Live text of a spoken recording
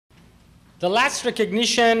The last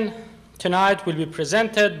recognition tonight will be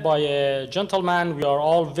presented by a gentleman we are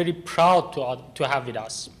all very proud to have with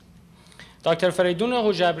us. Dr. Fredun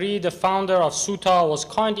Hojabri, the founder of SUTA, was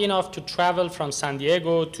kind enough to travel from San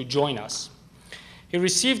Diego to join us. He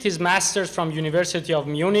received his master's from University of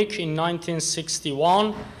Munich in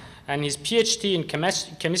 1961 and his PhD in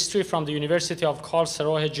chemistry from the University of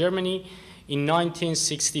Karlsruhe, Germany in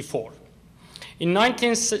 1964. In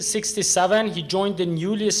 1967, he joined the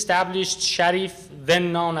newly established Sharif,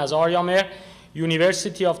 then known as Aryamer,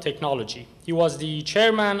 University of Technology. He was the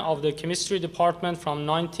chairman of the chemistry department from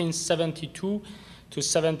 1972 to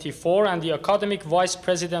 74 and the academic vice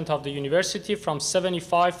president of the university from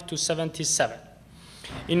 75 to 77.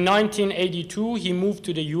 In 1982, he moved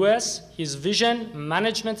to the US. His vision,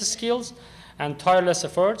 management skills, and tireless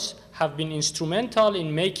efforts have been instrumental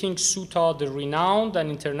in making SUTA the renowned and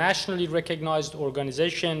internationally recognized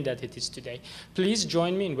organization that it is today. Please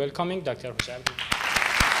join me in welcoming Dr. Hojabri.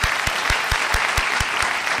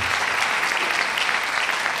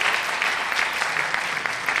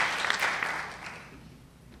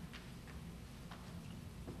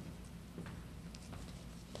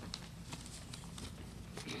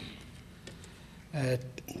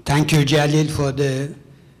 Thank you, Jalil, for the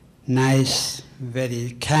nice,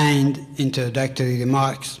 very kind introductory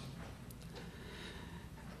remarks.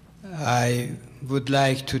 I would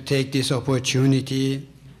like to take this opportunity,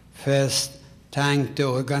 first thank the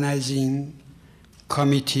organizing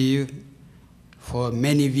committee for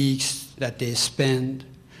many weeks that they spent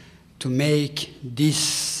to make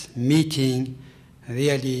this meeting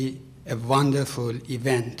really a wonderful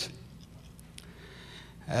event.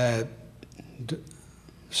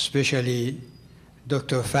 Especially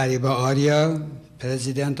Dr. Fariba Arya,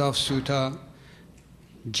 President of SUTA,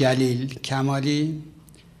 Jalil Kamali,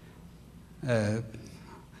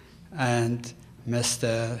 and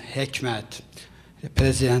Mr. Hekmat, the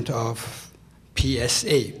President of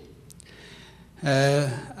PSA.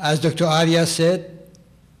 As Dr. Arya said,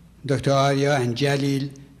 Dr. Arya and Jalil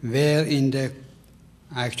were in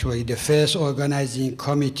actually the first organizing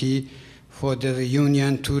committee for the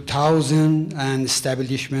reunion 2000 and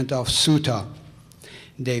establishment of SUTA.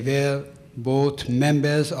 They were both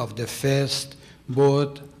members of the first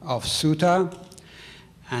board of SUTA,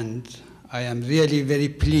 and I am really very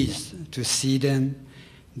pleased to see them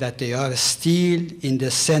that they are still in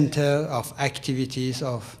the center of activities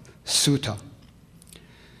of SUTA.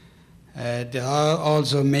 There are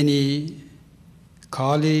also many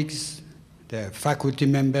colleagues, the faculty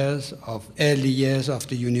members of early years of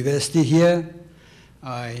the university here.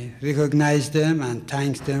 I recognize them and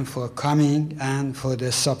thank them for coming and for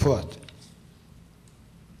their support.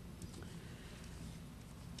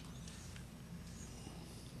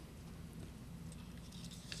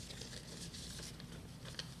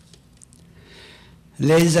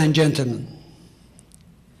 Ladies and gentlemen,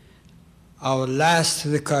 our last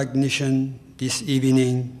recognition this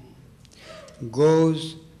evening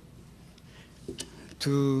goes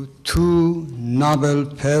to two noble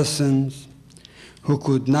persons who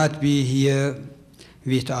could not be here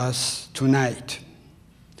with us tonight.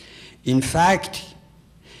 In fact,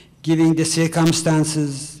 given the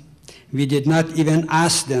circumstances, we did not even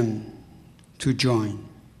ask them to join.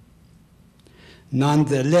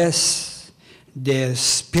 Nonetheless, their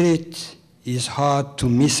spirit is hard to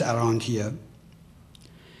miss around here,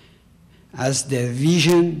 as their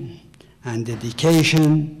vision and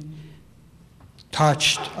dedication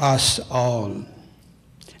touched us all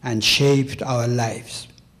and shaped our lives.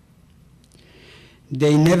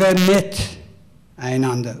 They never met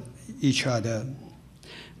each other,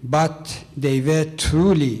 but they were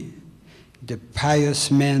truly the pious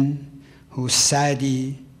men who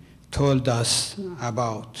Sadi told us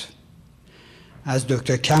about. As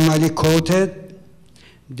Dr. Kamali quoted,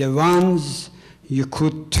 the ones you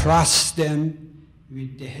could trust them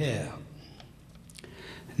with the hair.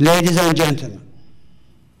 Ladies and gentlemen,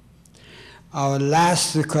 our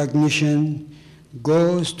last recognition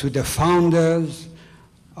goes to the founders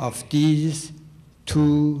of these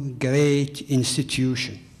two great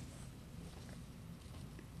institutions.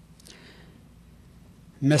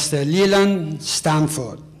 Mr. Leland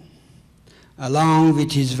Stanford, along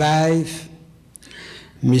with his wife,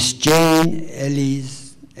 Miss Jane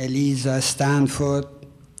Eliza Stanford,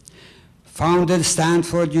 founded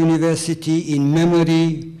Stanford University in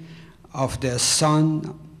memory of their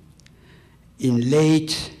son in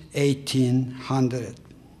late 1800,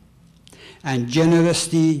 and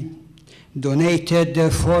generously donated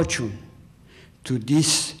their fortune to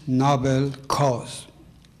this noble cause.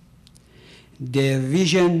 Their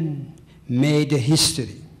vision made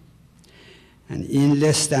history, and in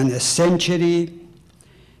less than a century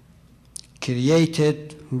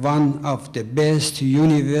created one of the best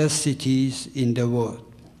universities in the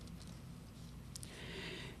world.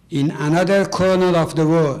 In another corner of the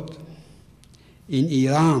world, in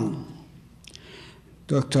Iran,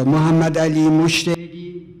 Dr. Muhammad Ali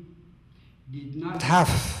Mushtahidi did not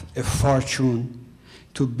have a fortune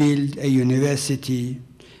to build a university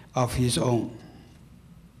of his own,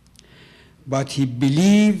 but he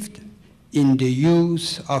believed in the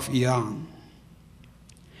youth of Iran.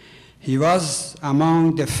 He was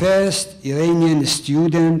among the first Iranian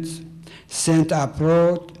students sent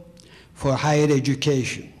abroad for higher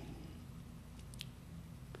education.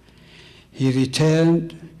 He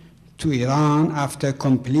returned to Iran after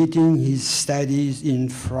completing his studies in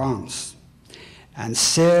France and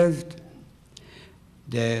served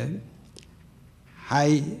the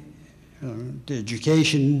the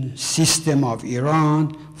education system of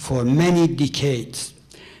Iran for many decades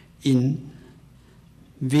in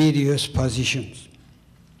various positions.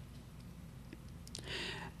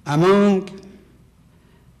 Among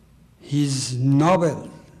his noble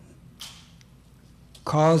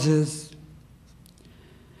causes,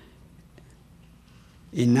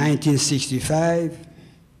 in 1965,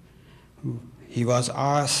 he was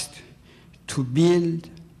asked to build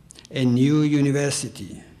a new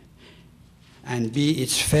university and be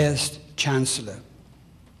its first chancellor.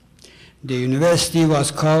 The university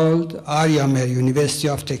was called Aryamer University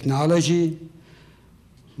of Technology,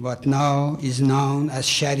 but now is known as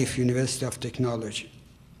Sharif University of Technology.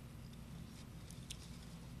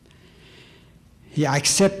 He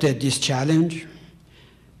accepted this challenge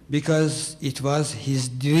because it was his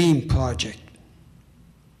dream project.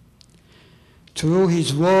 Through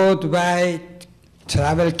his worldwide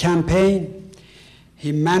travel campaign,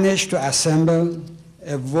 he managed to assemble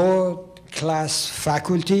a world-class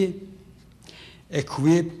faculty,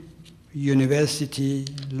 equip university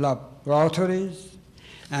laboratories,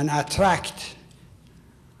 and attract,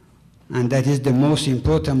 and that is the most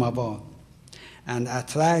important of all, and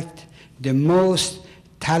attract the most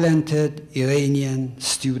talented Iranian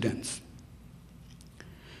students.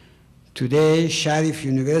 Today, Sharif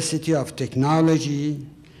University of Technology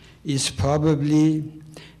is probably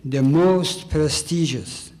the most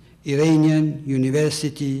prestigious Iranian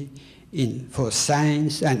university for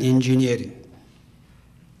science and engineering.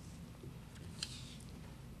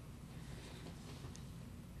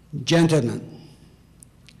 Gentlemen,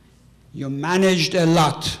 you managed a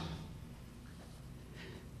lot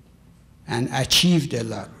and achieved a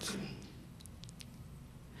lot.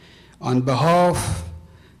 On behalf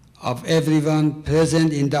of everyone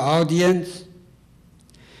present in the audience,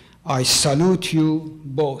 I salute you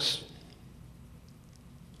both.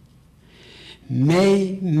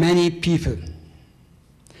 May many people,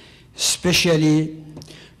 especially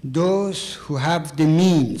those who have the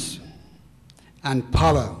means and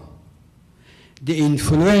power, the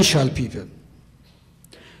influential people,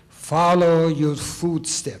 follow your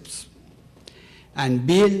footsteps and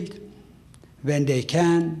build, when they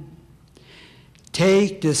can,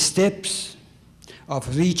 take the steps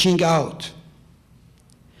of reaching out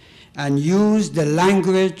and use the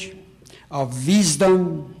language of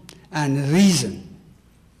wisdom and reason.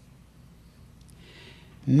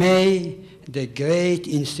 May the great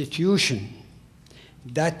institution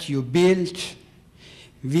that you built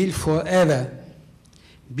will forever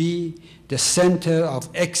be the center of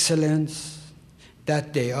excellence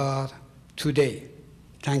that they are today.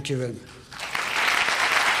 Thank you very much.